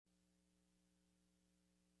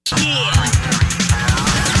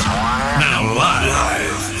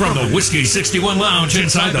From the Whiskey 61 Lounge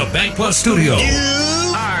inside the Bank Plus studio.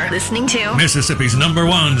 You are listening to Mississippi's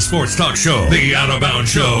 '1 sports talk show, The Out of Bounds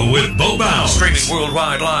Show with Bo Bounds. Streaming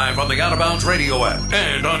worldwide live on the Out of Bounds radio app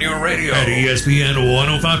and on your radio at ESPN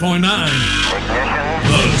 105.9.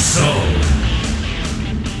 The Zone.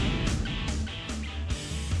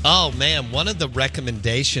 Oh, man, one of the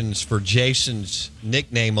recommendations for Jason's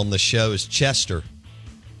nickname on the show is Chester.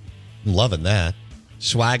 I'm loving that.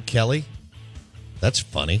 Swag Kelly. That's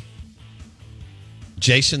funny.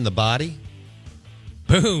 Jason the Body.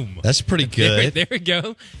 Boom. That's pretty good. There we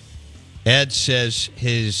go. Ed says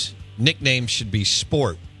his nickname should be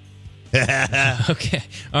Sport. Okay.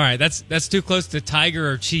 All right. That's too close to Tiger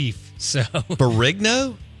or Chief. So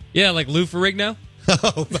Ferrigno? Yeah, like Lou Ferrigno.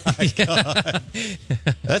 Oh, my God.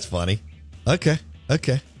 That's funny. Okay.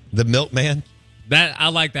 The Milkman. I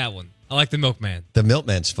like that one. I like the Milkman. The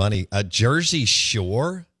Milkman's funny. Jersey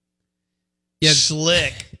Shore? Yeah.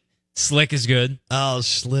 Slick is good. Oh,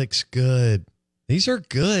 Slick's good. These are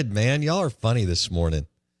good, man. Y'all are funny this morning.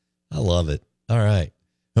 I love it. All right.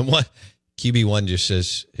 And what QB1 just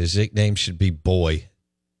says his nickname should be Boy.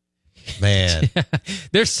 Man.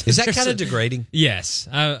 Is that kind of degrading? Yes.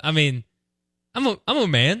 I mean, I'm a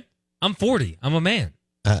man. I'm 40. I'm a man.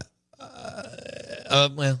 Well, all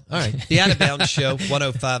right. The Out of Bounds Show,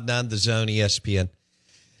 105.9 The Zone, ESPN,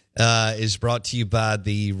 is brought to you by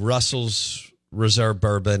the Russell's Reserve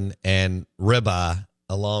Bourbon and Ribeye,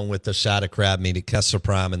 along with the side of crab meat at Kessler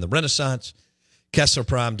Prime and the Renaissance.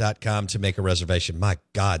 KesslerPrime.com to make a reservation. My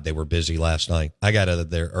God, they were busy last night. I got out of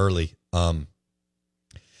there early. The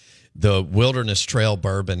Wilderness Trail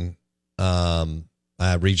Bourbon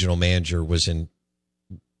regional manager was in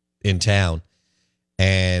town.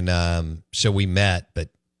 And so we met, but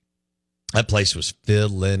that place was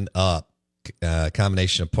filling up. A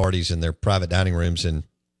combination of parties in their private dining rooms. And,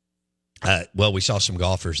 we saw some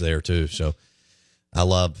golfers there, too. So I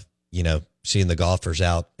love, seeing the golfers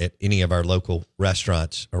out at any of our local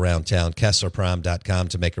restaurants around town. KesslerPrime.com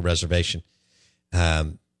to make a reservation. I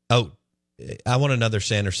want another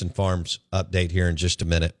Sanderson Farms update here in just a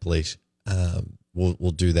minute, please.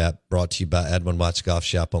 We'll do that. Brought to you by Edwin Watts Golf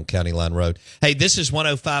Shop on County Line Road. Hey, this is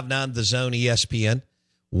 105.9 The Zone ESPN.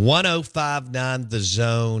 105.9 The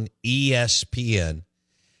Zone ESPN.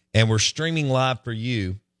 And we're streaming live for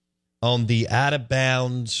you on the Out of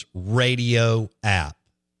Bounds Radio app.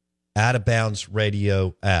 Out of Bounds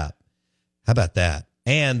Radio app. How about that?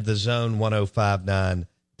 And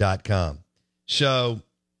thezone1059.com. So,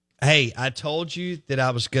 hey, I told you that I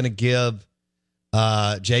was going to give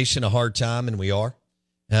Jason a hard time, and we are.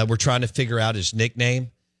 We're trying to figure out his nickname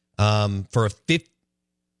for a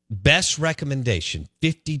best recommendation,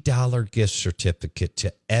 $50 gift certificate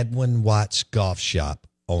to Edwin Watts Golf Shop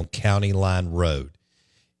on County Line Road.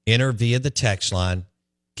 Enter via the text line.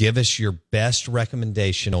 Give us your best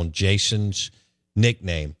recommendation on Jason's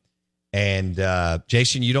nickname. And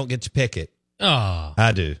Jason, you don't get to pick it. Oh,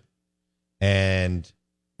 I do. And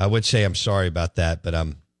I would say I'm sorry about that, but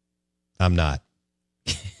I'm not.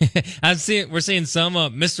 we're seeing some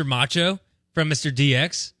Mr. Macho from Mr.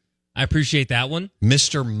 DX. I appreciate that one.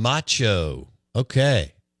 Mr. Macho.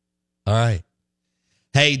 Okay. All right.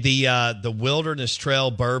 Hey, the Wilderness Trail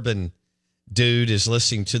Bourbon dude is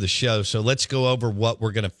listening to the show. So let's go over what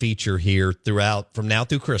we're going to feature here from now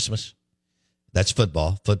through Christmas. That's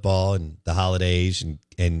football and the holidays and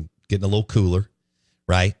getting a little cooler,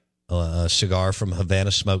 right? A cigar from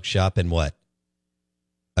Havana Smoke Shop and what?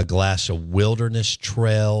 A glass of Wilderness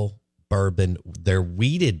Trail bourbon. Their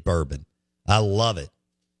weeded bourbon. I love it.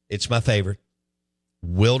 It's my favorite.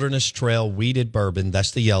 Wilderness Trail weeded bourbon.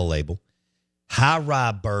 That's the yellow label. High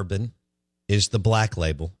Rye bourbon is the black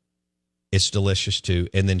label. It's delicious, too.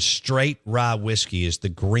 And then straight rye whiskey is the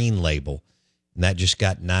green label. And that just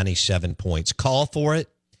got 97 points. Call for it,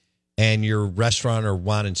 and your restaurant or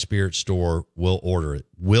wine and spirit store will order it.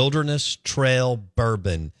 Wilderness Trail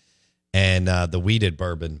Bourbon and the weeded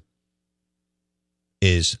bourbon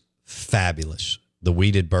is fabulous. The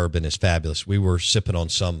weeded bourbon is fabulous. We were sipping on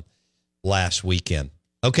some last weekend.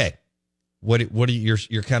 Okay. What are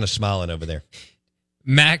you're kind of smiling over there?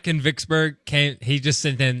 Mac in Vicksburg he just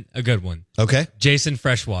sent in a good one. Okay. Jason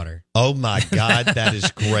Freshwater. Oh my God, that is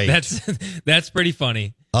great. That's pretty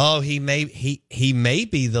funny. Oh, he may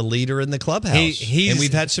be the leader in the clubhouse. And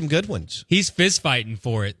we've had some good ones. He's fist fighting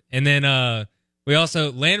for it. And then we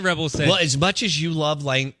also Land Rebel said, well, as much as you love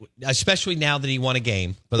Lane, especially now that he won a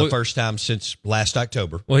game for the first time since last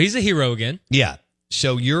October. Well, he's a hero again. Yeah.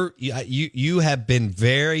 So you have been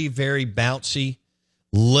very, very bouncy.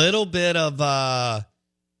 Little bit of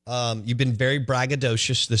you've been very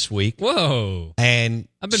braggadocious this week. Whoa. And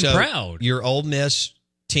I've been proud. Your Ole Miss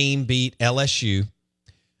team beat LSU.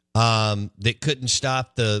 That couldn't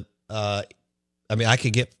stop the. I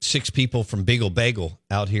could get 6 people from Beagle Bagel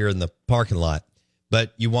out here in the parking lot.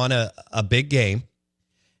 But you want a big game,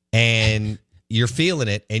 and you're feeling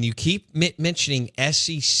it, and you keep mentioning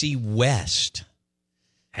SEC West.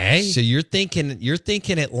 Hey, so you're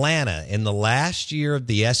thinking Atlanta in the last year of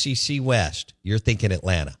the SEC West. You're thinking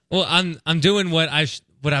Atlanta. Well, I'm doing what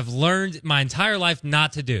I've learned my entire life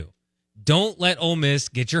not to do. Don't let Ole Miss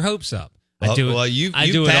get your hopes up. I do it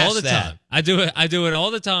all the time. I do it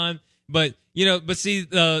all the time. But see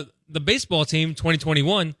the baseball team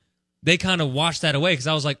 2021, they kind of washed that away because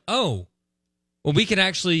I was like, oh, well, we could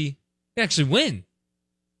actually win.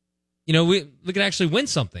 We could actually win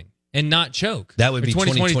something and not choke. That would be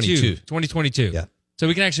 2022. 2022. Yeah. So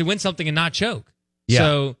we can actually win something and not choke. Yeah.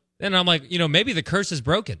 So then I'm like, maybe the curse is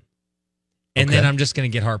broken. And then I'm just going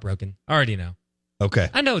to get heartbroken. I already know. Okay.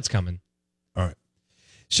 I know it's coming. All right.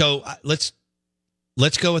 So let's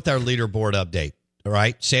go with our leaderboard update. All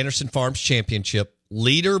right. Sanderson Farms Championship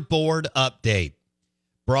leaderboard update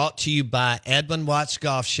brought to you by Edwin Watts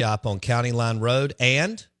Golf Shop on County Line Road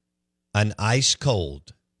and an ice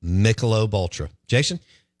cold Michelob Ultra. Jason?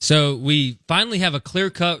 So we finally have a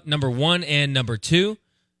clear-cut number 1 and number 2.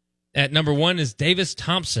 At number 1 is Davis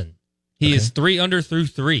Thompson. He is 3 under through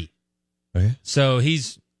 3. Okay. So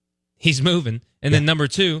he's moving. And then number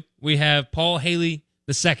 2, we have Paul Haley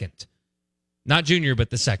II. Not junior, but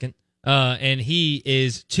the second. And he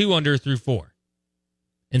is 2 under through 4.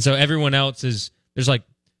 And so everyone else there's like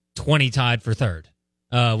 20 tied for third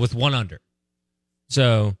with 1 under.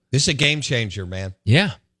 So this is a game changer, man.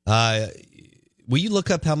 Yeah. Will you look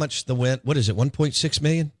up how much the win? What is it? 1.6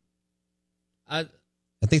 million? I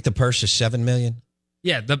think the purse is $7 million.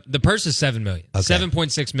 Yeah, the purse is $7 million. Okay.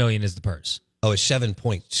 7.6 million is the purse. Oh, it's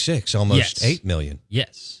 7.6, almost $8 million.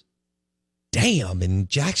 Yes. Damn, in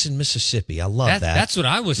Jackson, Mississippi. I love that. That's what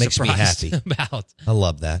I was Makes surprised me happy about. I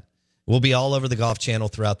love that. We'll be all over the Golf Channel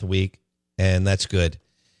throughout the week, and that's good.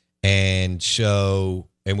 And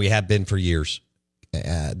we have been for years.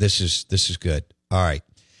 This is good. All right.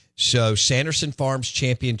 So Sanderson Farms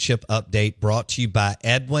Championship update brought to you by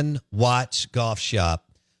Edwin Watts Golf Shop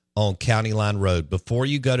on County Line Road. Before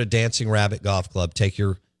you go to Dancing Rabbit Golf Club, take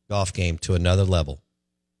your golf game to another level.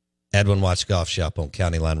 Edwin Watts Golf Shop on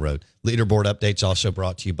County Line Road. Leaderboard updates also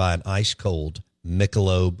brought to you by an ice cold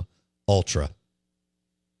Michelob Ultra.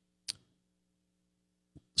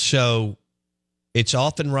 So it's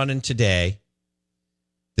off and running today.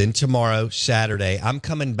 Then tomorrow, Saturday, I'm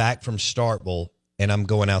coming back from Starkville, and I'm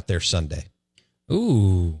going out there Sunday.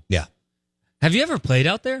 Ooh. Yeah. Have you ever played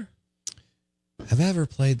out there? Have I ever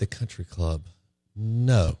played the country club?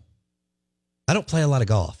 No. I don't play a lot of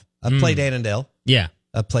golf. I've played Annandale. Yeah.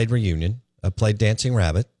 I played Reunion. I played Dancing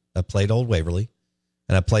Rabbit. I played Old Waverly.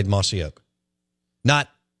 And I played Mossy Oak. Not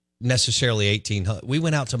necessarily 1800. We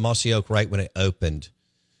went out to Mossy Oak right when it opened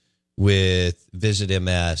with Visit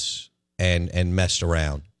MS and messed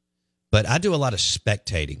around. But I do a lot of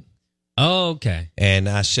spectating. Oh, okay. And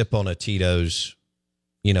I sip on a Tito's,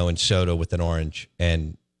 and soda with an orange.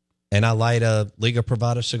 And I light a Liga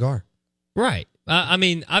Privada cigar. Right.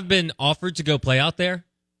 I've been offered to go play out there,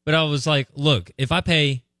 but I was like, look, if I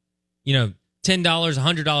pay, $10, $100,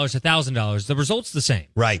 $1,000, the result's the same.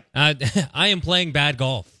 Right. I am playing bad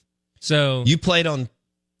golf. So you played on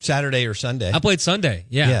Saturday or Sunday? I played Sunday.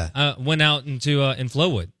 Yeah. I went out into in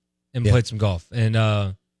Flowwood and played some golf, and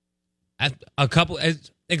a couple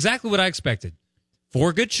exactly what I expected.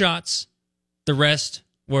 4 good shots. The rest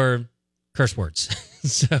were curse words.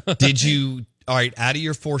 So did you? All right. Out of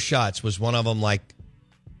your 4 shots, was one of them like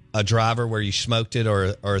a driver where you smoked it, or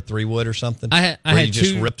a 3-wood or something? I had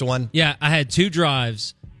just ripped one. Yeah, I had 2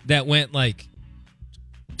 drives that went like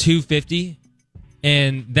 250,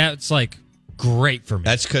 and that's like great for me.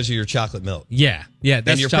 That's because of your chocolate milk. Yeah. That's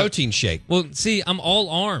and your protein shake. Well, see, I'm all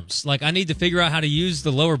arms. Like I need to figure out how to use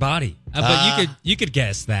the lower body. But you could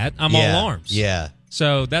guess that I'm all arms. Yeah.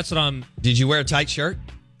 So that's what I'm. Did you wear a tight shirt?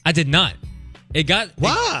 I did not. It got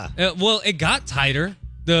why? It got tighter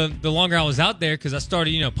the longer I was out there because I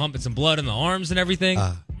started pumping some blood in the arms and everything.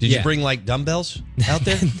 Did you bring like dumbbells out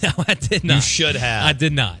there? No, I did not. You should have. I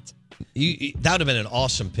did not. That would have been an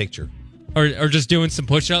awesome picture. Or just doing some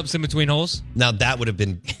push-ups in between holes. Now that would have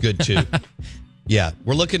been good too. Yeah,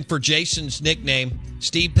 we're looking for Jason's nickname,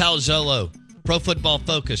 Steve Palazzolo, Pro Football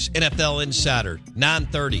Focus, NFL Insider,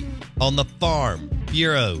 9:30 on the Farm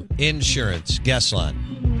Bureau Insurance guest line.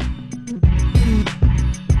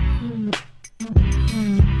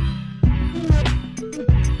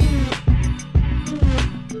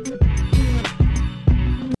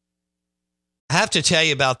 I have have to tell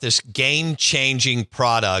you about this game-changing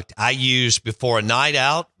product I use before a night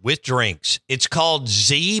out with drinks. It's called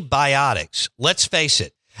Z-Biotics. Let's face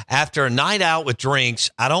it, after a night out with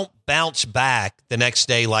drinks, I don't bounce back the next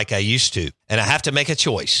day like I used to, and I have to make a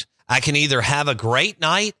choice. I can either have a great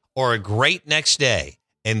night or a great next day,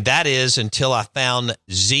 and that is until I found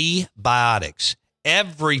Z-Biotics.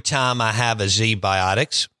 Every time I have a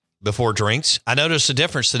Z-Biotics before drinks, I notice a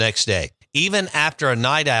difference the next day. Even after a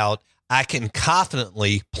night out, I can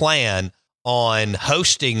confidently plan on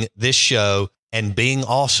hosting this show and being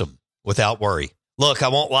awesome without worry. Look, I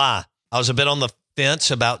won't lie. I was a bit on the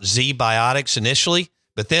fence about Z-Biotics initially,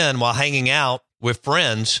 but then while hanging out with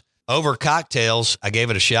friends over cocktails, I gave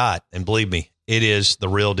it a shot. And believe me, it is the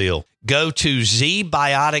real deal. Go to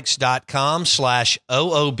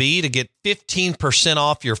zbiotics.com/OOB to get 15%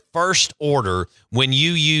 off your first order when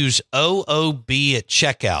you use OOB at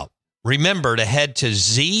checkout. Remember to head to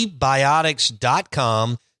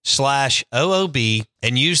zbiotics.com/OOB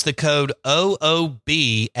and use the code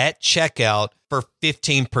OOB at checkout for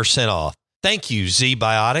 15% off. Thank you,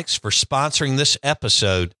 Z-Biotics, for sponsoring this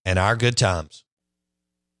episode and our good times.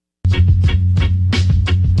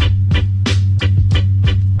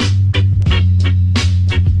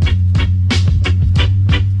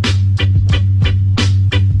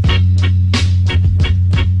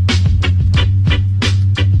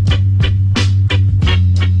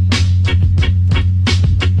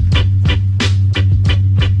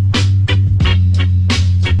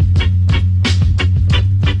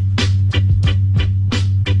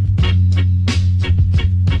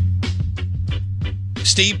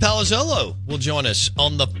 Steve Palazzolo will join us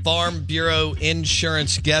on the Farm Bureau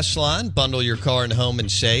Insurance guest line. Bundle your car and home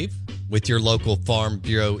and save with your local Farm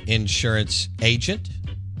Bureau Insurance agent.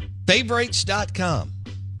 Favorites.com.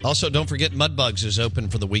 Also, don't forget Mudbugs is open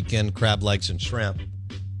for the weekend. Crab legs and shrimp.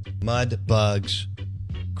 Mudbugs,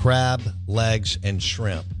 crab legs and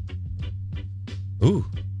shrimp. Ooh,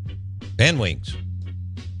 and wings.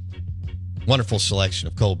 Wonderful selection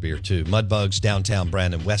of cold beer, too. Mudbugs, downtown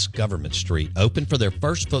Brandon, West Government Street. Open for their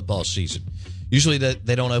first football season. Usually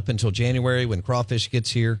they don't open until January when crawfish gets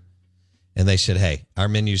here. And they said, hey, our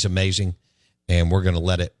menu's amazing, and we're going to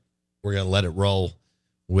let it roll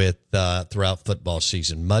with throughout football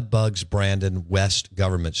season. Mudbugs, Brandon, West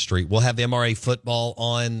Government Street. We'll have MRA football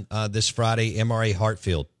on this Friday, MRA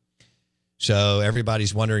Hartfield. So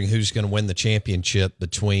everybody's wondering who's going to win the championship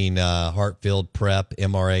between Hartfield, Prep,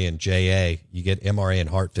 MRA, and JA. You get MRA and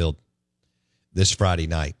Hartfield this Friday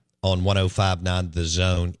night on 105.9 The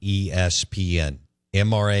Zone ESPN.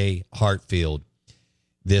 MRA Hartfield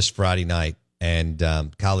this Friday night, and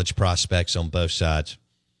college prospects on both sides.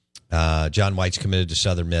 John White's committed to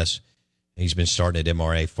Southern Miss. He's been starting at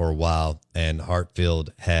MRA for a while, and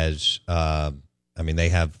Hartfield has, they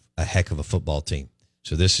have a heck of a football team.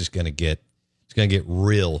 So this is going to get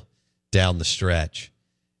real down the stretch,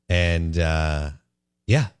 and it's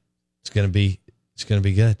going to be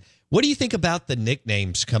good. What do you think about the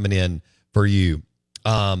nicknames coming in for you?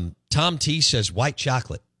 Tom T says white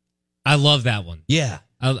chocolate. I love that one. Yeah.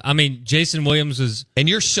 Jason Williams was, and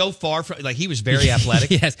you're so far from, he was very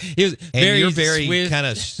athletic. Yes, he was. And you're very kind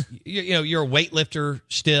of, you're a weightlifter,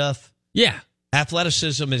 stiff. Yeah,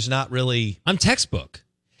 athleticism is not really. I'm textbook.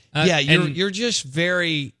 You're just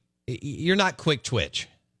very. You're not quick twitch,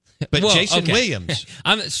 but Jason Williams.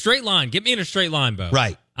 I'm straight line. Get me in a straight line, Bo.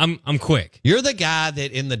 Right. I'm quick. You're the guy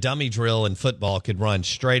that in the dummy drill in football could run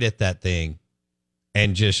straight at that thing,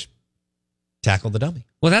 and just tackle the dummy.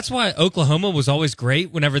 Well, that's why Oklahoma was always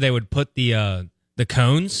great whenever they would put the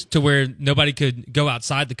cones to where nobody could go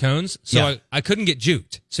outside the cones. So I couldn't get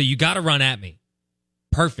juked. So you got to run at me.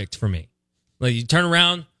 Perfect for me. You turn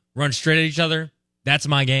around, run straight at each other. That's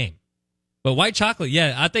my game. But white chocolate,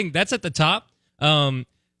 I think that's at the top. Some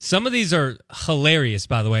of these are hilarious,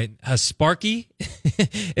 by the way. Sparky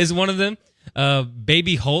is one of them.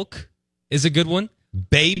 Baby Hulk is a good one.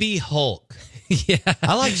 Baby Hulk. Yeah.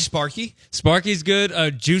 I like Sparky. Sparky's good.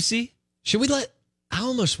 Juicy. Should we I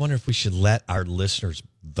almost wonder if we should let our listeners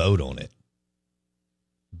vote on it.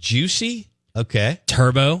 Juicy? Okay.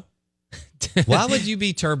 Turbo. Why would you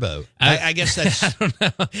be Turbo? I guess that's... I don't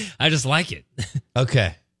know. I just like it.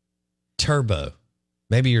 Okay. Turbo.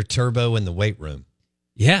 Maybe you're Turbo in the weight room.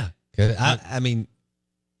 Yeah. You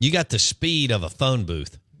got the speed of a phone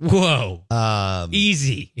booth. Whoa.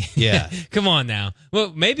 Easy. Yeah. Come on now.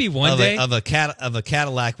 Well, maybe one day. Of a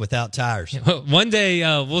Cadillac without tires. One day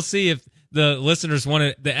we'll see if the listeners want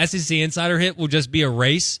it. The SEC Insider Hit will just be a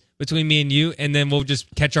race between me and you, and then we'll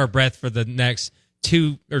just catch our breath for the next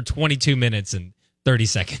 22 minutes and 30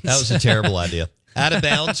 seconds. That was a terrible idea. Out of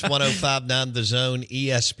bounds, 105.9 The Zone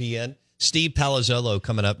ESPN. Steve Palazzolo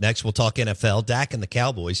coming up next. We'll talk NFL. Dak and the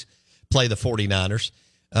Cowboys play the 49ers.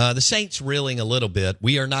 The Saints reeling a little bit.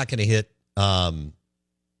 We are not going to hit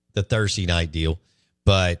the Thursday night deal,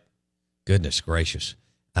 but goodness gracious.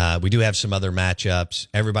 We do have some other matchups.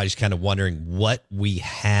 Everybody's kind of wondering what we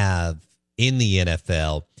have in the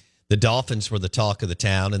NFL. The Dolphins were the talk of the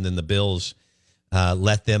town, and then the Bills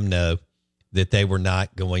let them know that they were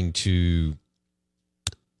not going to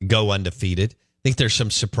go undefeated. I think there's some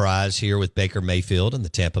surprise here with Baker Mayfield and the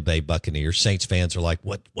Tampa Bay Buccaneers. Saints fans are like,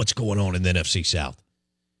 what's going on in the NFC South?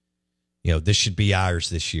 This should be ours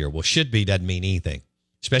this year. Well, should be doesn't mean anything,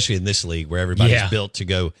 especially in this league where everybody's built to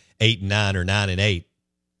go 8-9 or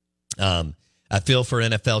 9-8. I feel for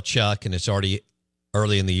NFL Chuck, and it's already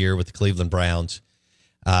early in the year with the Cleveland Browns.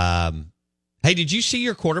 Hey, did you see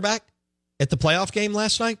your quarterback at the playoff game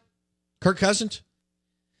last night? Kirk Cousins?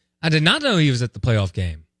 I did not know he was at the playoff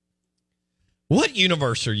game. What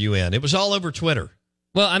universe are you in? It was all over Twitter.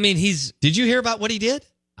 Well, I mean, Did you hear about what he did?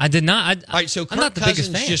 I did not. All right, so Kirk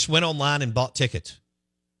Cousins just went online and bought tickets.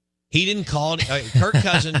 He didn't call. Kirk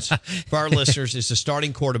Cousins, for our listeners, is the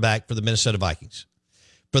starting quarterback for the Minnesota Vikings.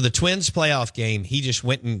 For the Twins playoff game, he just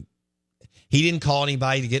went and he didn't call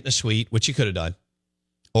anybody to get in a suite, which he could have done,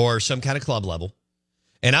 or some kind of club level.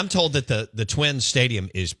 And I'm told that the Twins stadium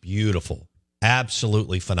is beautiful,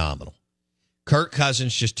 absolutely phenomenal. Kirk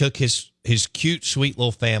Cousins just took his cute, sweet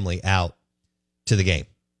little family out to the game.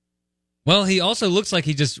 Well, he also looks like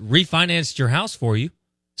he just refinanced your house for you.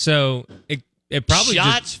 So it probably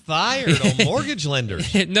shots fired on mortgage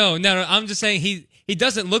lenders. No. I'm just saying he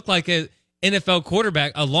doesn't look like a NFL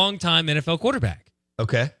quarterback, a long-time NFL quarterback.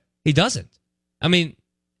 Okay. He doesn't. I mean,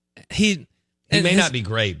 he may not be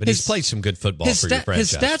great, but he's played some good football for your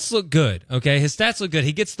franchise. His stats look good, okay? His stats look good.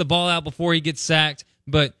 He gets the ball out before he gets sacked,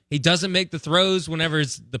 but he doesn't make the throws whenever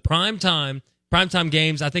it's the primetime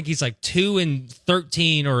games. I think he's like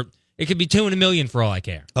 2-13, or it could be 2 in a million for all I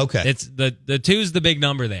care. Okay. It's the 2's the big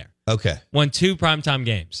number there. Okay. Won 2 primetime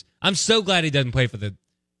games. I'm so glad he doesn't play for the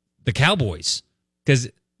Cowboys, because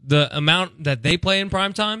the amount that they play in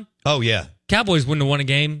primetime, oh yeah, Cowboys wouldn't have won a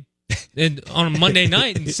game on a Monday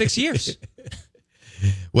night in 6 years.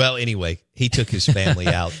 Well, anyway, he took his family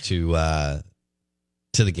out to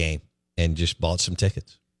the game and just bought some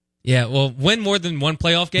tickets. Yeah, well, win more than one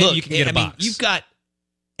playoff game, you can get a box. You've got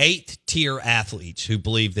 8th-tier athletes who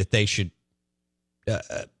believe that they should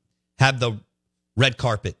have the red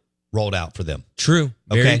carpet rolled out for them. True.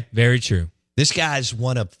 Very, very true. This guy's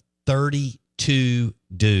one of 32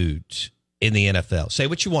 dudes in the NFL. Say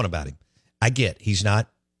what you want about him. I get he's not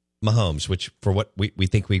Mahomes, which for what we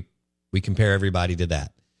think we compare everybody to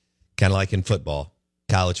that. Kind of like in football,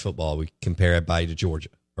 college football, we compare everybody to Georgia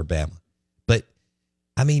or Bama. But,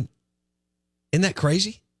 I mean, isn't that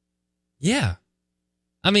crazy? Yeah.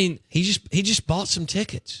 I mean, he just bought some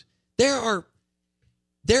tickets. There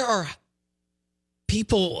are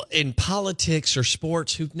people in politics or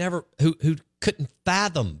sports who couldn't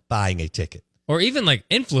fathom buying a ticket. Or even like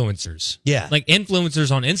influencers. Yeah. Like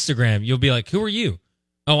influencers on Instagram. You'll be like, who are you?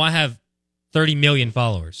 Oh, I have 30 million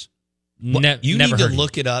followers. You need to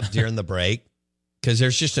look it up during the break, because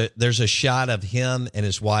there's a shot of him and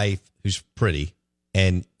his wife, who's pretty,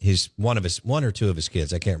 and one or two of his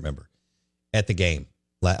kids, I can't remember, at the game.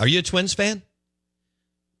 Are you a Twins fan?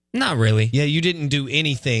 Not really. Yeah, you didn't do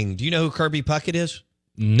anything. Do you know who Kirby Puckett is?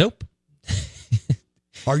 Nope.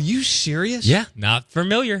 Are you serious? Yeah, not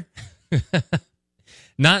familiar.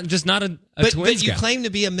 not a Twins but you guy. claim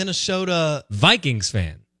to be a Minnesota Vikings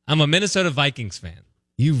fan. I'm a Minnesota Vikings fan.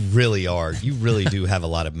 You really are. You really do have a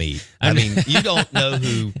lot of meat. I mean, you don't know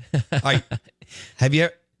who. All right, have you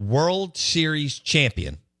World Series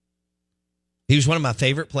champion? He was one of my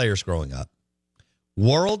favorite players growing up.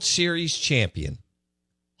 World Series champion,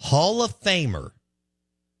 Hall of Famer,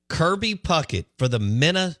 Kirby Puckett for the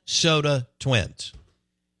Minnesota Twins.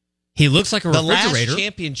 He looks like a refrigerator. The last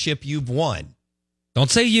championship you've won. Don't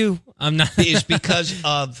say you. I'm not. Is because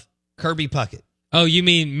of Kirby Puckett. Oh, you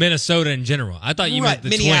mean Minnesota in general? I thought you meant the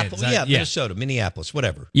Minneapolis. Twins. Yeah, Minnesota, Minneapolis,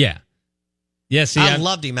 whatever. Yeah. Yeah, see, I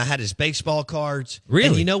loved him. I had his baseball cards. Really?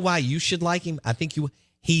 And you know why you should like him? I think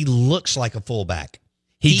he looks like a fullback.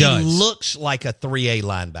 He does. He looks like a 3A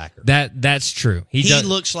linebacker. That's true. He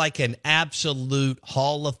looks like an absolute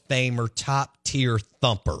Hall of Famer, top-tier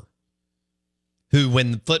thumper, who,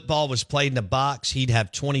 when football was played in a box, he'd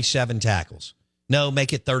have 27 tackles. No,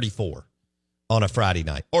 make it 34 on a Friday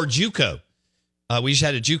night. Or JUCO. We just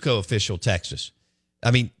had a JUCO official text us.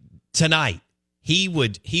 I mean, tonight, he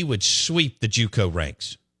would sweep the JUCO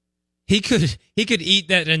ranks. He could eat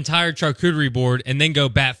that entire charcuterie board and then go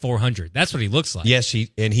bat 400. That's what he looks like. Yes, he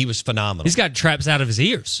was phenomenal. He's got traps out of his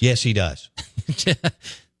ears. Yes, he does.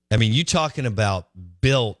 I mean, you talking about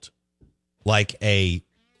built like a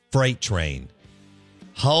freight train.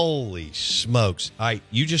 Holy smokes. All right,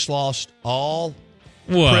 you just lost all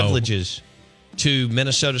privileges to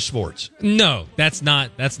Minnesota sports. No, that's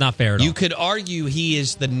not fair at all. You could argue he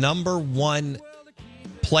is the number one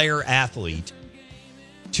player athlete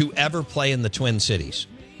to ever play in the Twin Cities,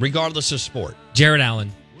 regardless of sport. Jared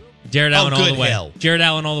Allen. All the way. Hell. Jared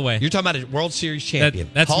Allen all the way. You're talking about a World Series champion.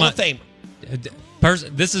 That's Hall of Famer.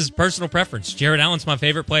 This is personal preference. Jared Allen's my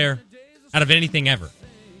favorite player out of anything ever.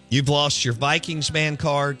 You've lost your Vikings man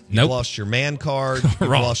card. You've lost your man card. You've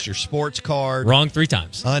lost your sports card. Wrong 3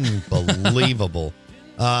 times. Unbelievable.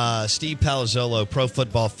 Steve Palazzolo, Pro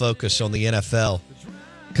Football Focus on the NFL.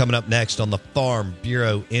 Coming up next on the Farm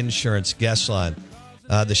Bureau Insurance Guest Line.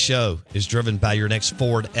 The show is driven by your next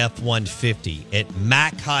Ford F-150 at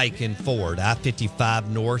Mack Hike and Ford, I-55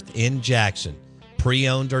 North in Jackson.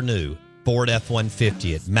 Pre-owned or new, Ford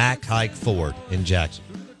F-150 at Mack Hike Ford in Jackson.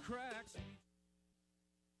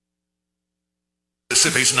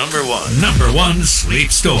 Mississippi's number one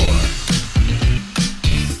sleep store.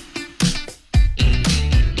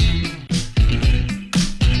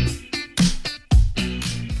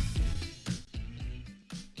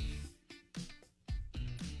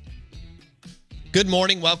 Good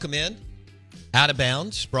morning. Welcome in. Out of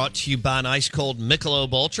Bounds, brought to you by an ice-cold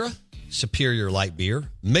Michelob Ultra, superior light beer.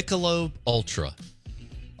 Michelob Ultra.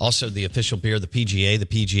 Also the official beer of the PGA. The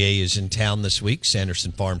PGA is in town this week,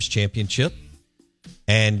 Sanderson Farms Championship.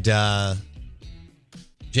 And,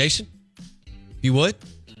 Jason, if you would,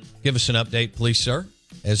 give us an update, please, sir,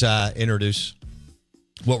 as I introduce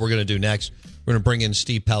what we're going to do next. We're going to bring in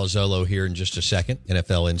Steve Palazzolo here in just a second,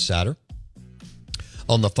 NFL Insider,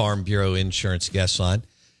 on the Farm Bureau Insurance Guest Line.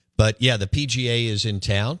 But, yeah, the PGA is in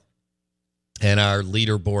town, and our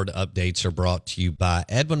leaderboard updates are brought to you by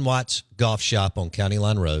Edwin Watts Golf Shop on County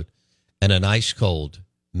Line Road and an ice-cold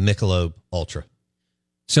Michelob Ultra.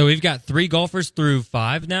 So we've got 3 golfers through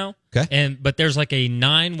 5 now. Okay. But there's like a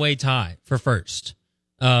 9-way tie for first.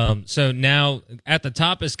 So now at the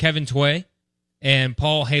top is Kevin Tway and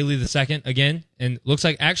Paul Haley II again. And looks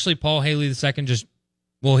like actually Paul Haley II just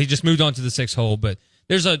moved on to the 6th hole, but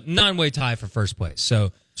there's a 9-way tie for first place.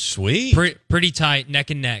 So sweet. Pretty tight,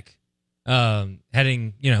 neck and neck,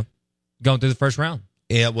 heading, going through the first round.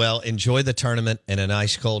 Yeah, well, enjoy the tournament and an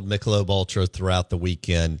ice-cold Michelob Ultra throughout the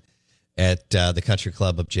weekend at the Country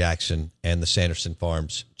Club of Jackson and the Sanderson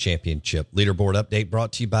Farms Championship. Leaderboard update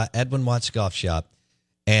brought to you by Edwin Watts Golf Shop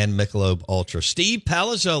and Michelob Ultra. Steve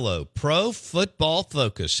Palazzolo, Pro Football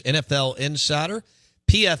Focus, NFL Insider,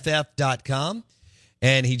 PFF.com.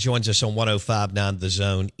 And he joins us on 105.9 The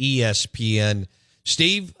Zone, ESPN.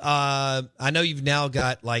 Steve, I know you've now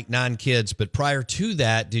got like 9 kids, but prior to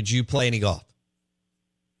that, did you play any golf?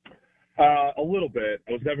 A little bit.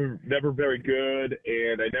 I was never very good,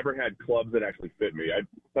 and I never had clubs that actually fit me.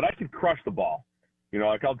 But I could crush the ball.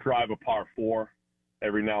 Like I'll drive a par 4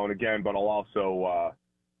 every now and again, but I'll also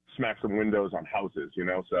smack some windows on houses,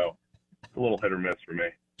 so it's a little hit or miss for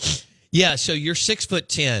me. Yeah, so you're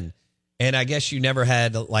 6'10", and I guess you never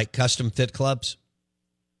had like custom fit clubs?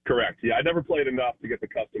 Correct. Yeah, I never played enough to get the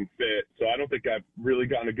custom fit, so I don't think I've really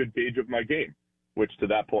gotten a good gauge of my game, which to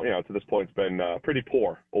that point, to this point, has been pretty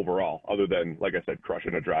poor overall, other than, like I said,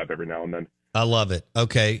 crushing a drive every now and then. I love it.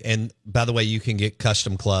 Okay, and by the way, you can get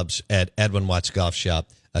custom clubs at Edwin Watts Golf Shop,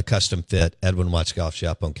 a custom fit, Edwin Watts Golf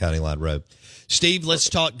Shop on County Line Road. Steve, let's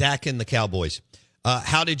talk Dak and the Cowboys.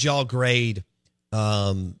 How did y'all grade?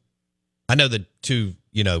 I know the 2,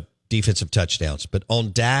 defensive touchdowns, but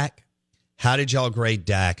on Dak, how did y'all grade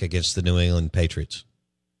Dak against the New England Patriots?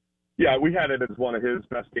 Yeah, we had it as one of his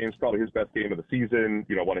best games, probably his best game of the season.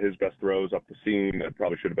 One of his best throws up the seam that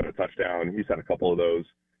probably should have been a touchdown. He's had a couple of those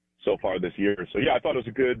so far this year. So yeah, I thought it was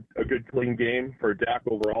a good clean game for Dak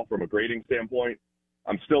overall from a grading standpoint.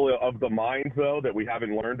 I'm still of the mind though that we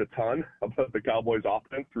haven't learned a ton about the Cowboys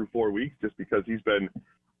offense through 4 weeks, just because he's been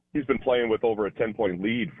playing with over a 10-point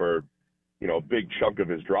lead for a big chunk of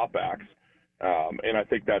his dropbacks. And I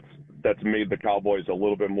think that's made the Cowboys a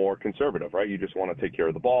little bit more conservative, right? You just want to take care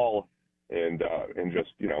of the ball and just,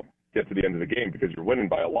 get to the end of the game because you're winning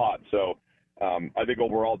by a lot. So I think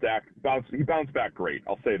overall Dak bounced back great.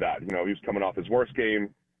 I'll say that. He was coming off his worst game,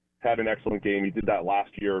 had an excellent game. He did that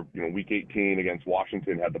last year, week 18 against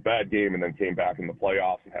Washington, had the bad game, and then came back in the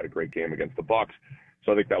playoffs and had a great game against the Bucs.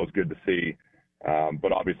 So I think that was good to see.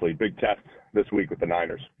 But obviously big test this week with the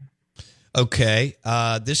Niners. Okay.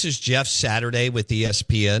 This is Jeff Saturday with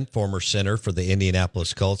ESPN, former center for the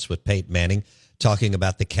Indianapolis Colts with Peyton Manning, talking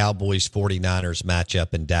about the Cowboys 49ers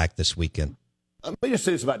matchup in Dak this weekend. Let me just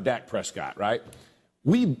say this about Dak Prescott, right?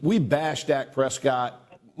 We bash Dak Prescott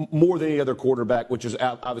more than any other quarterback, which is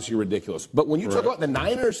obviously ridiculous. But when you talk about the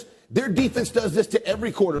Niners, their defense does this to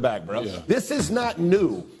every quarterback, bro. Yeah. This is not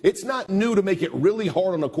new. It's not new to make it really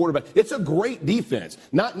hard on a quarterback. It's a great defense.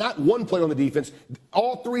 Not one player on the defense.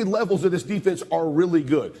 All three levels of this defense are really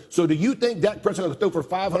good. So do you think Dak Prescott will throw for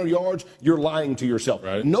 500 yards? You're lying to yourself.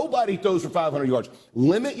 Right. Nobody throws for 500 yards.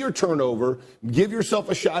 Limit your turnover. Give yourself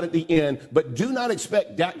a shot at the end. But do not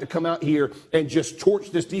expect Dak to come out here and just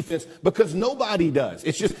torch this defense, because nobody does.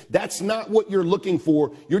 It's just that's not what you're looking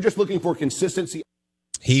for. You're just looking for consistency.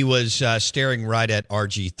 He was staring right at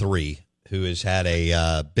RG3, who has had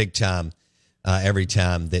a big time every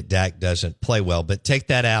time that Dak doesn't play well. But take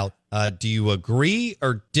that out. Do you agree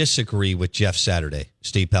or disagree with Jeff Saturday,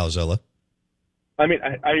 Steve Palazzolo? I mean,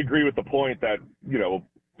 I agree with the point that, you know,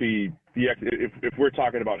 if we're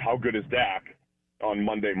talking about how good is Dak on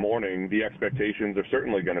Monday morning, the expectations are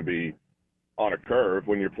certainly going to be on a curve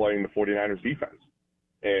when you're playing the 49ers defense.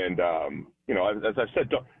 And, you know, as I've said,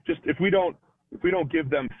 if we don't give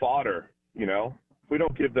them fodder, you know, if we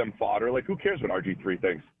don't give them fodder, like, who cares what RG3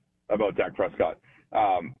 thinks about Dak Prescott?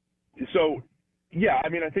 So, yeah, I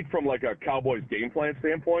mean, I think from like a Cowboys game plan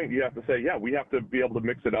standpoint, you have to say, yeah, we have to be able to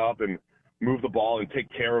mix it up and move the ball and take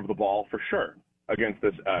care of the ball for sure against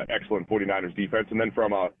this excellent 49ers defense. And then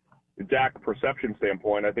from a Dak perception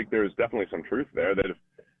standpoint, I think there's definitely some truth there that if,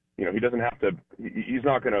 you know, he doesn't have to, he's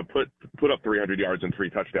not going to put up 300 yards and 3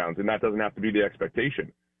 touchdowns, and that doesn't have to be the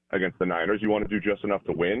expectation against the Niners. You want to do just enough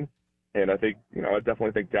to win, and I think, you know, I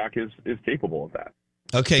definitely think Dak is capable of that.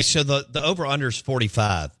 Okay, so the over-under is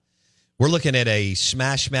 45. We're looking at a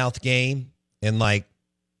smash mouth game and like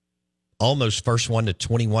almost first one to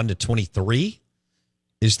 21 to 23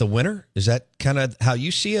 is the winner. Is that kind of how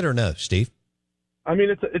you see it, or no, Steve? I mean,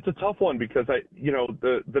 it's a tough one because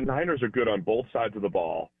the Niners are good on both sides of the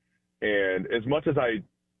ball. And as much as I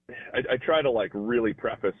try to like really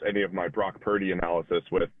preface any of my Brock Purdy analysis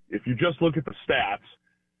with, if you just look at the stats,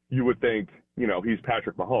 you would think, you know, he's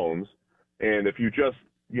Patrick Mahomes. And if you just,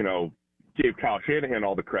 you know, gave Kyle Shanahan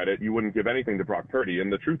all the credit, you wouldn't give anything to Brock Purdy.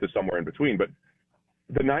 And the truth is somewhere in between. But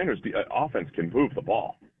the Niners offense can move the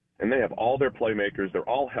ball, and they have all their playmakers. They're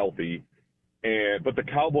all healthy. But the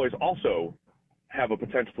Cowboys also have a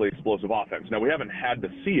potentially explosive offense. Now, we haven't had to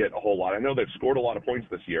see it a whole lot. I know they've scored a lot of points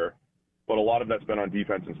this year, but a lot of that's been on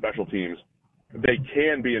defense and special teams. They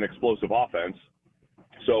can be an explosive offense.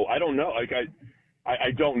 So I don't know. Like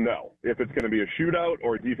I don't know if it's going to be a shootout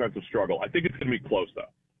or a defensive struggle. I think it's going to be close, though.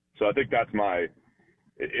 So I think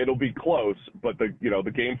it'll be close, but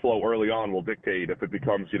the game flow early on will dictate if it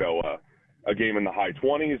becomes, you know, a game in the high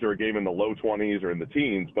 20s or a game in the low 20s or in the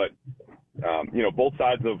teens. But, you know, both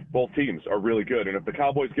sides of both teams are really good. And if the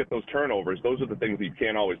Cowboys get those turnovers, those are the things that you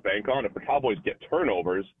can't always bank on. If the Cowboys get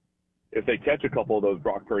turnovers, if they catch a couple of those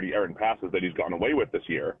Brock Purdy errant passes that he's gone away with this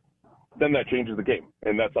year, then that changes the game.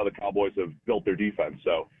 And that's how the Cowboys have built their defense.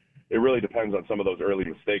 So it really depends on some of those early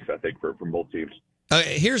mistakes, I think, from both teams.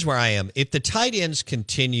 Here's where I am. If the tight ends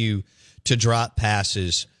continue to drop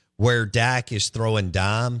passes where Dak is throwing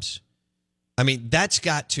dimes, I mean, that's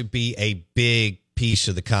got to be a big piece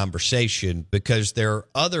of the conversation, because there are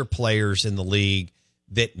other players in the league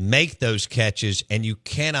that make those catches, and you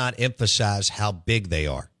cannot emphasize how big they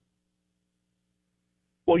are.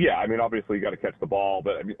 Well, yeah, I mean, obviously you got to catch the ball,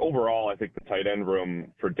 but I mean, overall, I think the tight end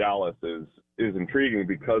room for Dallas is intriguing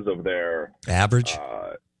because of their average.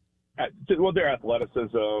 Their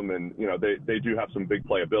athleticism, and you know, they do have some big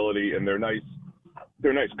playability, and they're nice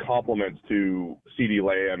complements to CeeDee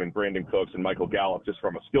Lamb and Brandon Cooks and Michael Gallup just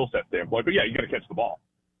from a skill set standpoint. But yeah, you got to catch the ball,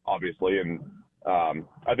 obviously, and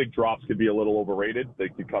I think drops could be a little overrated. They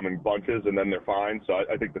could come in bunches, and then they're fine. So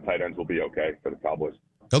I think the tight ends will be okay for the Cowboys.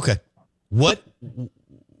 Okay. What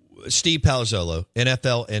Steve Palazzolo,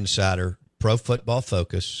 NFL insider, Pro Football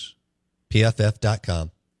Focus,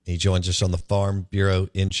 PFF.com. He joins us on the Farm Bureau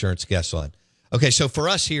Insurance guest line. Okay, so for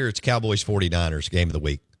us here, it's Cowboys 49ers game of the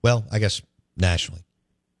week. Well, I guess nationally.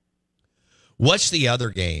 What's the other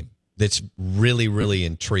game that's really, really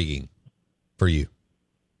intriguing for you?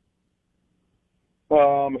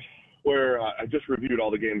 Where I just reviewed all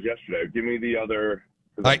the games yesterday. Give me the other.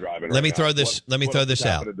 All right, let me throw this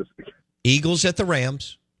out. Eagles at the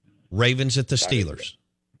Rams, Ravens at the Steelers.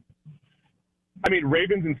 I mean,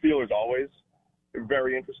 Ravens and Steelers always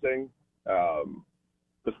very interesting.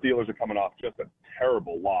 The Steelers are coming off just a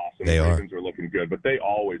terrible loss, and the Ravens are looking good, but they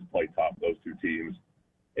always play tough, those two teams.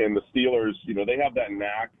 And the Steelers, you know, they have that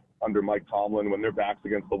knack under Mike Tomlin. When their back's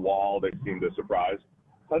against the wall, they seem to surprise.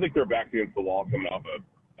 I think their back's against the wall coming off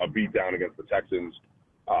a beatdown against the Texans.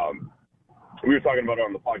 We were talking about it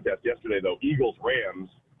on the podcast yesterday, though. Eagles-Rams,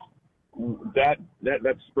 that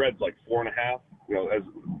spread's like 4.5. As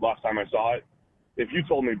last time I saw it. If you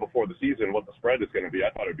told me before the season what the spread is going to be, I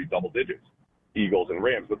thought it would be double digits, Eagles and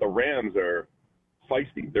Rams. But the Rams are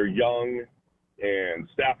feisty. They're young, and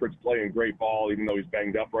Stafford's playing great ball, even though he's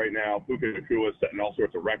banged up right now. Puka Nacua's setting all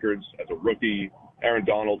sorts of records as a rookie. Aaron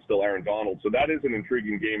Donald's still Aaron Donald. So that is an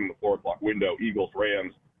intriguing game in the 4 o'clock window,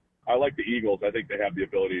 Eagles-Rams. I like the Eagles. I think they have the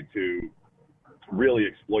ability to really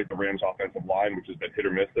exploit the Rams' offensive line, which has been hit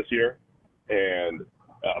or miss this year. And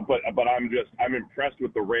but I'm impressed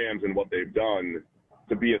with the Rams and what they've done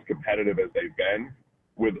to be as competitive as they've been.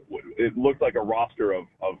 It looked like a roster of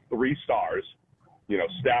 3 stars,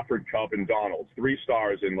 Stafford, Cup, and Donald, 3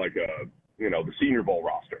 stars in like the Senior Bowl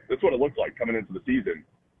roster. That's what it looked like coming into the season,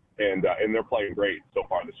 and they're playing great so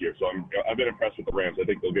far this year. So I've been impressed with the Rams. I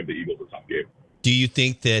think they'll give the Eagles a tough game. Do you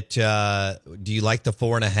think that? Do you like the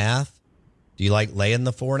 4.5? Do you like laying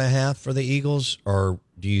the 4.5 for the Eagles, or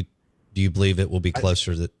do you believe it will be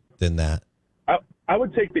closer than that? I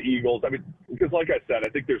would take the Eagles. I mean, because like I said, I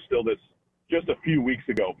think there's still this. Just a few weeks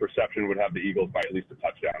ago, perception would have the Eagles by at least a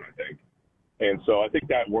touchdown, I think. And so I think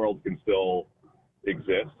that world can still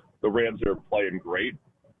exist. The Rams are playing great,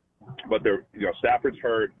 but Stafford's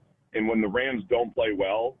hurt. And when the Rams don't play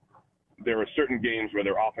well, there are certain games where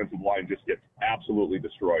their offensive line just gets absolutely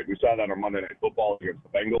destroyed. We saw that on Monday Night Football against the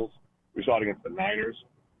Bengals. We saw it against the Niners.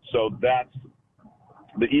 So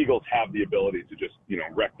the Eagles have the ability to just,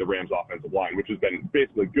 wreck the Rams offensive line, which has been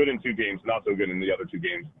basically good in 2 games, not so good in the other 2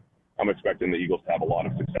 games. I'm expecting the Eagles to have a lot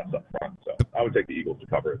of success up front. So I would take the Eagles to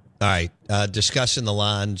cover it. All right. Discussing the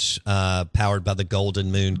lines, powered by the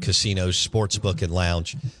Golden Moon Casino Sportsbook and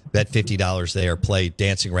Lounge. Bet $50 there. Play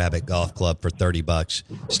Dancing Rabbit Golf Club for $30.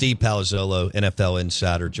 Steve Palazzolo, NFL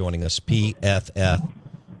Insider, joining us, PFF.com.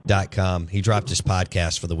 He dropped his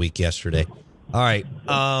podcast for the week yesterday. All right.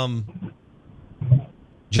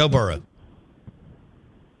 Joe Burrow.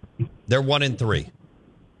 They're 1-3.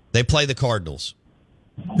 They play the Cardinals,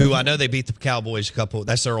 who I know they beat the Cowboys a couple.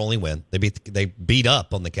 That's their only win. They beat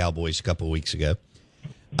up on the Cowboys a couple of weeks ago.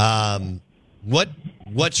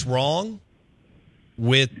 What's wrong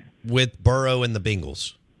with Burrow and the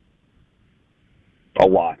Bengals? A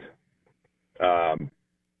lot.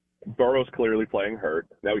 Burrow's clearly playing hurt.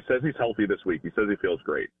 Now he says he's healthy this week. He says he feels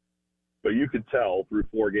great, but you could tell through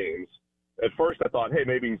 4 games. At first, I thought, hey,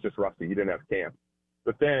 maybe he's just rusty. He didn't have camp.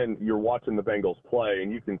 But then you're watching the Bengals play,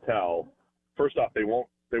 and you can tell. First off, they won't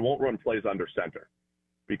run plays under center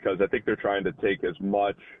because I think they're trying to take as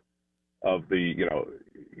much of the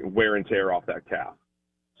wear and tear off that calf.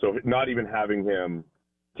 So not even having him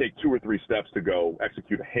take 2 or 3 steps to go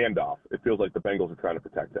execute a handoff, it feels like the Bengals are trying to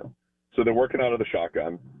protect him. So they're working out of the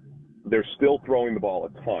shotgun. They're still throwing the ball a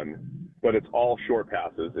ton, but it's all short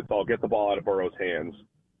passes. It's all get the ball out of Burrow's hands,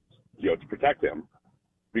 to protect him.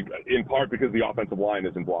 In part because the offensive line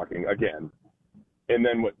isn't blocking again. And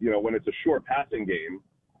then, when it's a short passing game,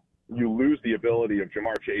 you lose the ability of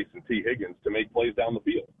Jamar Chase and T. Higgins to make plays down the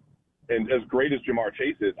field. And as great as Jamar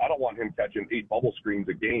Chase is, I don't want him catching 8 bubble screens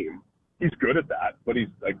a game. He's good at that, but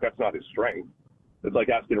that's not his strength. It's like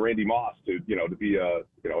asking Randy Moss to be a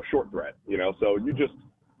short threat. So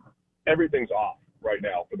everything's off right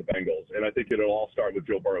now for the Bengals, and I think it'll all start with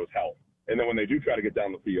Joe Burrow's health. And then when they do try to get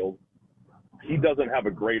down the field, he doesn't have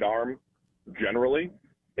a great arm generally.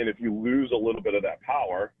 And if you lose a little bit of that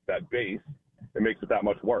power, that base, it makes it that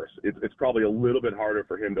much worse. It's probably a little bit harder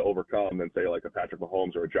for him to overcome than, say, like a Patrick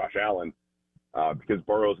Mahomes or a Josh Allen, because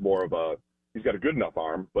Burrow's he's got a good enough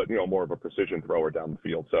arm, but, more of a precision thrower down the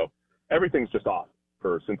field. So everything's just off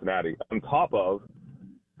for Cincinnati. On top of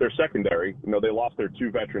their secondary, they lost their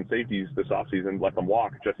 2 veteran safeties this offseason, let them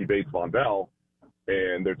walk, Jesse Bates, Von Bell,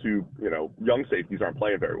 and their 2, young safeties aren't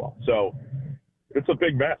playing very well. So it's a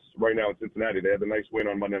big mess right now in Cincinnati. They had a nice win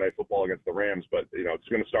on Monday Night Football against the Rams, but, it's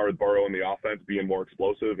going to start with Burrow in the offense being more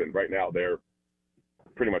explosive, and right now they're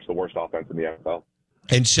pretty much the worst offense in the NFL.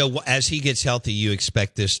 And so as he gets healthy, you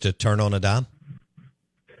expect this to turn on a dime?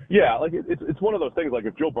 Yeah, like it's one of those things, like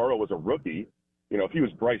if Joe Burrow was a rookie, if he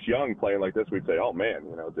was Bryce Young playing like this, we'd say, oh, man,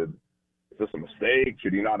 is this a mistake?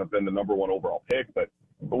 Should he not have been the number 1 overall pick? But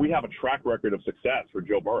we have a track record of success for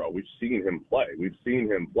Joe Burrow. We've seen him play. We've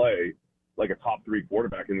seen him play like a top 3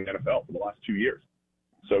 quarterback in the NFL for the last 2 years.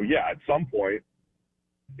 So, yeah, at some point,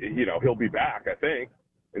 he'll be back, I think.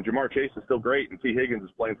 And Jamar Chase is still great, and T. Higgins is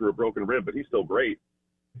playing through a broken rib, but he's still great.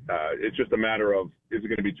 It's just a matter of, is it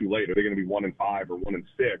going to be too late? Are they going to be 1-5 or 1-6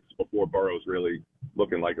 before Burrow's really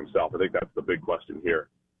looking like himself? I think that's the big question here.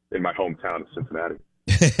 in my hometown of Cincinnati.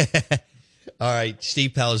 All right,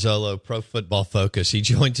 Steve Palazzolo, Pro Football Focus. He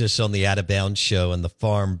joins us on the Out of Bounds show on the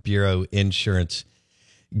Farm Bureau Insurance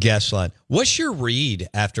guest line. What's your read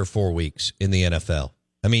after 4 weeks in the NFL?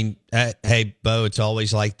 I mean, hey, Bo, it's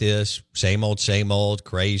always like this. Same old,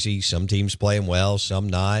 crazy. Some teams playing well, some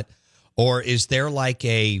not. Or is there like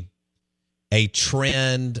a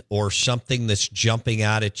trend or something that's jumping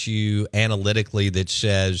out at you analytically that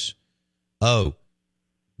says, oh,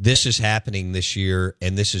 this is happening this year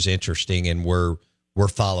and this is interesting and we're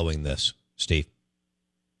following this, Steve?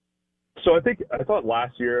 So I thought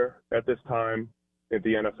last year at this time at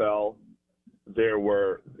the NFL,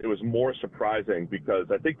 it was more surprising because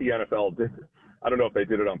I think the NFL did, I don't know if they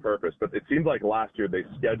did it on purpose, but it seemed like last year they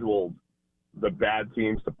scheduled the bad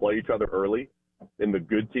teams to play each other early and the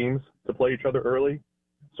good teams to play each other early.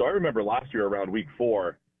 So I remember last year around week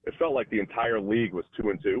 4, it felt like the entire league was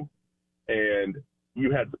 2-2, and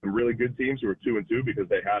you had some really good teams who were 2-2 because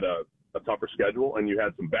they had a tougher schedule, and you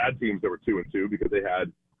had some bad teams that were 2-2 because they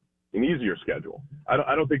had an easier schedule.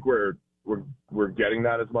 I don't think we're getting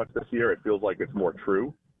that as much this year. It feels like it's more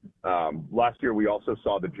true. Last year we also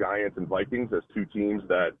saw the Giants and Vikings as two teams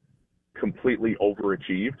that completely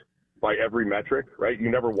overachieved by every metric, right? You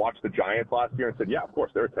never watched the Giants last year and said, yeah, of course,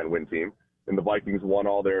 they're a 10-win team. And the Vikings won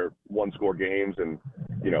all their one-score games and,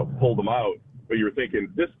 pulled them out. But you were thinking,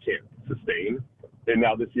 this can't sustain. And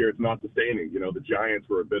now this year it's not sustaining. The Giants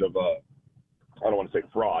were a bit of a, I don't want to say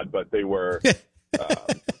fraud, but they were,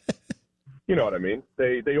 you know what I mean?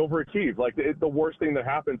 They overachieved. Like the worst thing that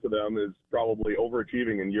happened to them is probably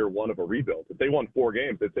overachieving in year 1 of a rebuild. If they won 4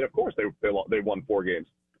 games, they'd say, of course they won 4 games.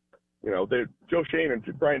 Joe Shane and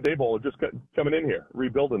Brian Daboll are just coming in here,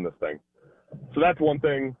 rebuilding this thing. So that's one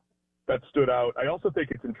thing that stood out. I also think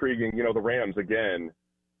it's intriguing, the Rams again,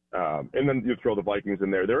 and then you throw the Vikings in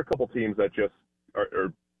there. There are a couple teams that just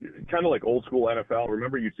are kind of like old school NFL.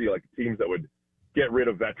 Remember, you'd see like teams that would get rid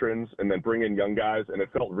of veterans and then bring in young guys, and it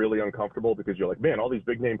felt really uncomfortable because you're like, man, all these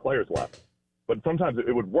big name players left. But sometimes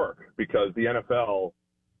it would work because the NFL,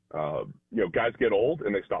 guys get old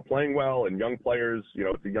and they stop playing well, and young players,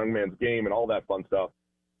 it's a young man's game and all that fun stuff.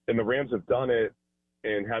 And the Rams have done it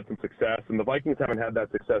and had some success, and the Vikings haven't had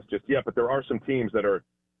that success just yet, but there are some teams that are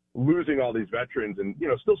losing all these veterans and,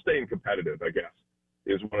 still staying competitive, I guess,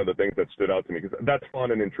 is one of the things that stood out to me, because that's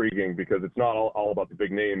fun and intriguing because it's not all about the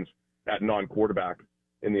big names at non-quarterback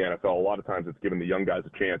in the NFL. A lot of times it's giving the young guys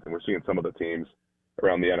a chance, and we're seeing some of the teams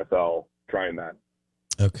around the NFL trying that.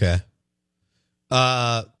 Okay.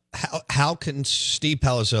 How can Steve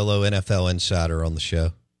Palazzolo, NFL insider on the show,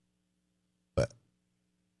 but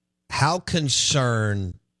how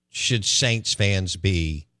concerned should Saints fans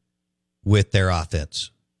be with their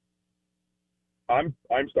offense? I'm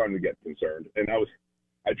starting to get concerned, and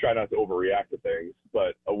I try not to overreact to things,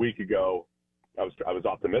 but a week ago I was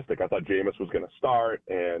optimistic. I thought Jameis was going to start,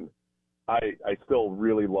 and I still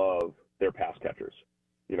really love their pass catchers.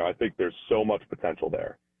 I think there's so much potential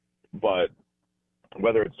there, but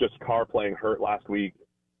whether it's just Carr playing hurt last week,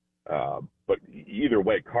 but either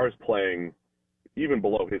way, Carr's playing even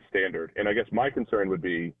below his standard. And I guess my concern would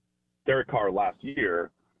be Derek Carr last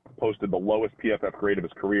year posted the lowest PFF grade of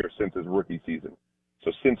his career since his rookie season.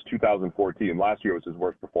 So since 2014, last year was his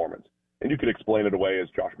worst performance. And you could explain it away as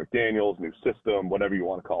Josh McDaniels, new system, whatever you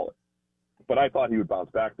want to call it. But I thought he would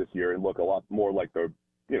bounce back this year and look a lot more like the,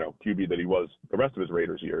 QB that he was the rest of his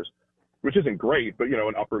Raiders years, which isn't great, but,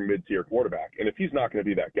 an upper mid-tier quarterback. And if he's not going to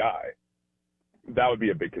be that guy, that would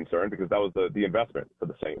be a big concern because that was the investment for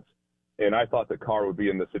the Saints. And I thought that Carr would be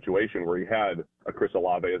in the situation where he had a Chris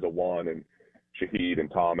Olave as a 1 and Shaheed and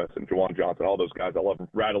Thomas and Juwan Johnson, all those guys. I love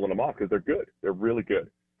rattling them off because they're good. They're really good.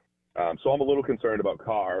 So I'm a little concerned about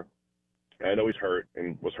Carr. I know he's hurt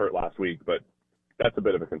and was hurt last week, but that's a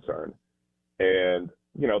bit of a concern. And,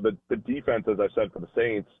 the defense, as I said, for the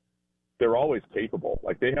Saints, they're always capable.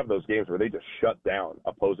 Like, they have those games where they just shut down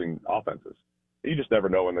opposing offenses. You just never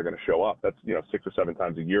know when they're going to show up. That's, 6 or 7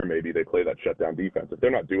 times a year maybe they play that shutdown defense. If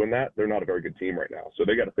they're not doing that, they're not a very good team right now. So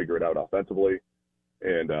they got to figure it out offensively.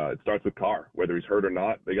 And it starts with Carr. Whether he's hurt or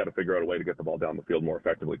not, they got to figure out a way to get the ball down the field more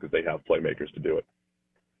effectively because they have playmakers to do it.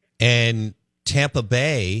 And Tampa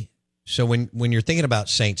Bay, so when you're thinking about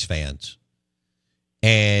Saints fans,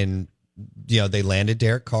 and, they landed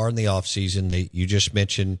Derek Carr in the offseason, you just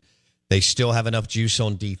mentioned they still have enough juice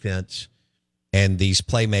on defense and these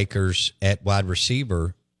playmakers at wide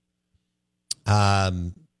receiver,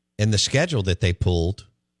 and the schedule that they pulled.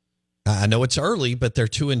 I know it's early, but they're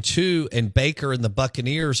 2-2, and Baker and the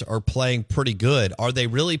Buccaneers are playing pretty good. Are they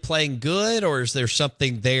really playing good, or is there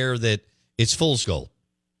something there that it's fool's gold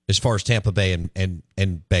as far as Tampa Bay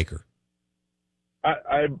and Baker?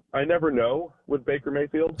 I never know with Baker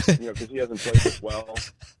Mayfield, because he hasn't played this well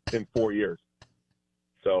in 4 years.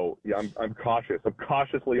 So yeah, I'm cautious. I'm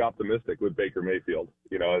cautiously optimistic with Baker Mayfield.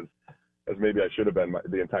 As maybe I should have been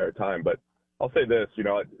the entire time. But I'll say this,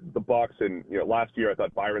 the Bucs and last year I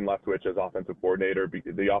thought Byron Leftwich as offensive coordinator,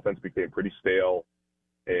 the offense became pretty stale,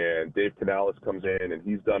 and Dave Canales comes in and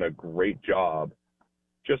he's done a great job.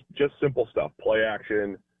 Just simple stuff, play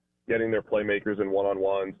action, getting their playmakers in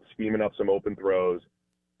one-on-ones, scheming up some open throws.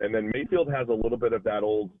 And then Mayfield has a little bit of that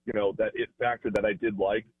old, that it factor that I did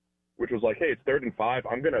like, which was like, hey, it's 3rd and 5.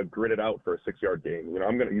 I'm going to grit it out for a 6-yard gain.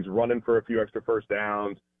 He's running for a few extra first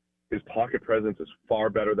downs. His pocket presence is far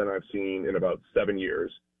better than I've seen in about 7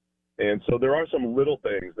 years. And so there are some little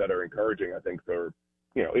things that are encouraging, I think, for,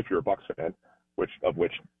 if you're a Bucs fan, which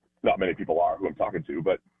not many people are who I'm talking to,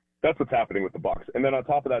 but that's what's happening with the Bucs. And then on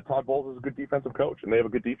top of that, Todd Bowles is a good defensive coach, and they have a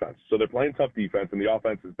good defense. So they're playing tough defense, and the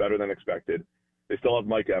offense is better than expected. They still have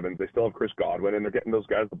Mike Evans. They still have Chris Godwin, and they're getting those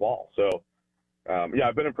guys the ball. So,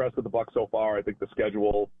 I've been impressed with the Bucs so far. I think the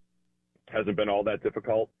schedule hasn't been all that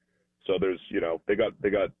difficult. So there's, they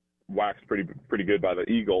got waxed pretty good by the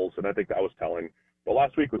Eagles, and I think that was telling. But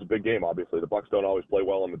last week was a big game, obviously. The Bucs don't always play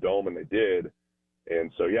well in the Dome, and they did.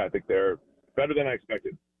 And so, I think they're better than I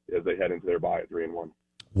expected as they head into their bye at 3-1.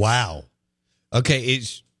 Wow. Okay,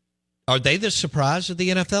 are they the surprise of the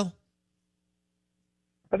NFL?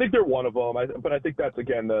 I think they're one of them, but I think that's,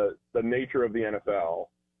 again, the nature of the NFL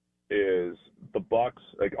is the Bucs,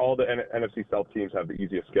 like all the NFC South teams have the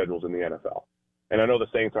easiest schedules in the NFL. And I know the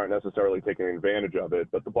Saints aren't necessarily taking advantage of it,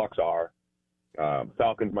 but the Bucs are.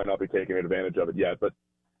 Falcons might not be taking advantage of it yet, but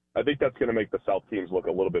I think that's going to make the South teams look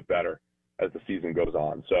a little bit better as the season goes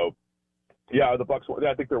on. So, the Bucs,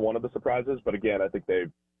 I think they're one of the surprises, but again, I think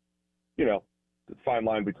they've, fine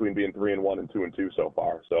line between being 3-1 and 2-2 so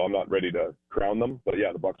far. So I'm not ready to crown them, but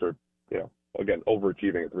the Bucs are, again,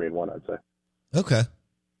 overachieving at 3-1, I'd say. Okay.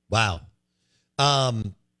 Wow.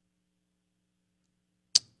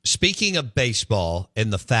 Speaking of baseball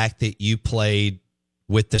and the fact that you played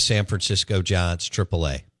with the San Francisco Giants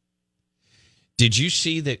AAA, did you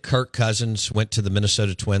see that Kirk Cousins went to the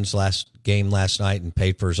Minnesota Twins last night and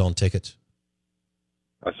paid for his own tickets?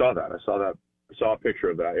 I saw that. I saw a picture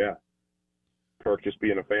of that, yeah. Kirk just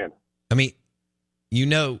being a fan. I mean,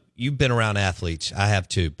 you've been around athletes. I have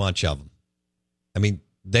too, bunch of them. I mean,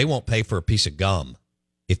 they won't pay for a piece of gum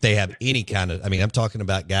if they have any kind of, I'm talking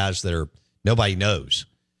about guys that are, nobody knows.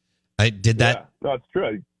 Yeah, no, it's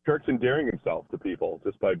true. Kirk's endearing himself to people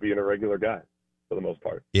just by being a regular guy for the most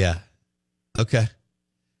part. Yeah. Okay.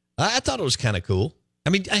 I thought it was kind of cool.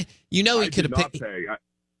 He could have paid.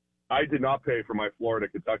 I did not pay for my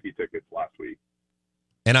Florida-Kentucky tickets last week.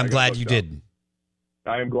 And I'm glad you didn't.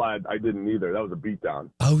 I am glad I didn't either. That was a beatdown.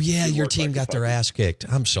 Oh, yeah, your team got their ass kicked.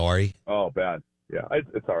 I'm sorry. Oh, bad. Yeah,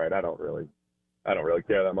 it's all right. I don't really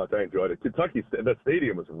care that much. I enjoyed it. Kentucky, the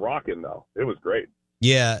stadium was rocking, though. It was great.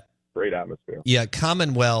 Yeah. Great atmosphere. Yeah,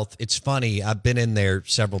 Commonwealth, it's funny. I've been in there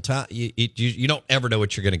several times. You don't ever know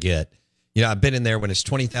what you're going to get. I've been in there when it's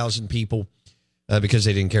 20,000 people because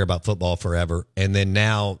they didn't care about football forever. And then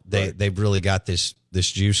now they've really got this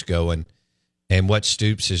juice going. And what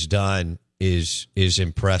Stoops has done is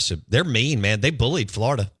impressive. They're mean, man. They bullied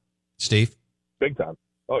Florida, Steve. Big time.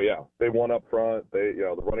 Oh, yeah. They won up front.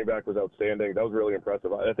 The running back was outstanding. That was really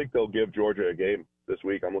impressive. I think they'll give Georgia a game this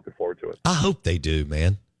week. I'm looking forward to it. I hope they do,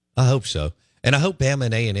 man. I hope so. And I hope Bama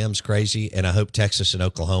and A&M's crazy, and I hope Texas and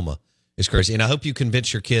Oklahoma is crazy. And I hope you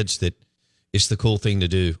convince your kids that it's the cool thing to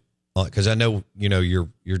do. Because I know,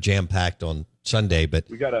 you're jam-packed on Sunday, but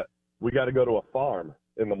we gotta go to a farm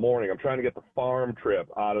in the morning. I'm trying to get the farm trip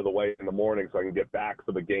out of the way in the morning so I can get back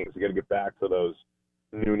for the games. You got to get back for those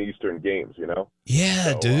noon Eastern games, Yeah,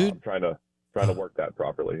 so, dude. I'm trying to work that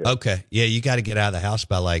properly. Yeah. Okay. Yeah, you got to get out of the house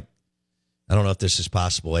by I don't know if this is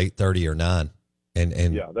possible, 8:30 or 9.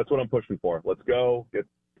 And yeah, that's what I'm pushing for. Let's go get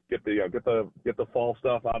the fall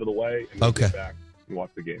stuff out of the way and okay. Get back and watch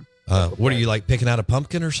the game. What are you picking out a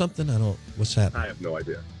pumpkin or something? What's happening? I have no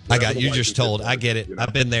idea. You just told. I get it.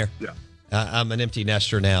 I've been there. Yeah. I'm an empty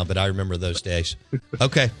nester now, but I remember those days.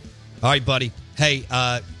 Okay. All right, buddy. Hey,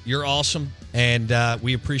 you're awesome, and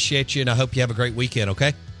we appreciate you, and I hope you have a great weekend,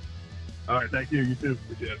 okay? All right, thank you. You too.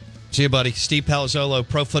 Appreciate it. See you, buddy. Steve Palazzolo,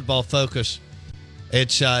 Pro Football Focus.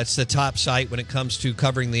 It's the top site when it comes to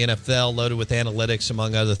covering the NFL, loaded with analytics,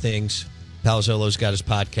 among other things. Palazzolo's got his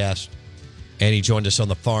podcast, and he joined us on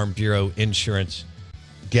the Farm Bureau Insurance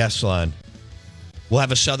guest line. We'll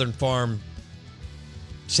have a Southern Farm,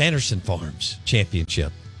 Sanderson Farms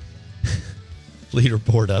Championship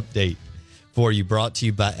leaderboard update for you, brought to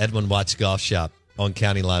you by Edwin Watts Golf Shop on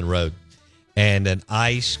County Line Road. And an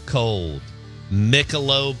ice-cold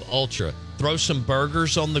Michelob Ultra. Throw some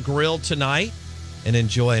burgers on the grill tonight and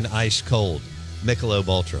enjoy an ice cold Michelob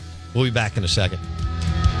Ultra. We'll be back in a second.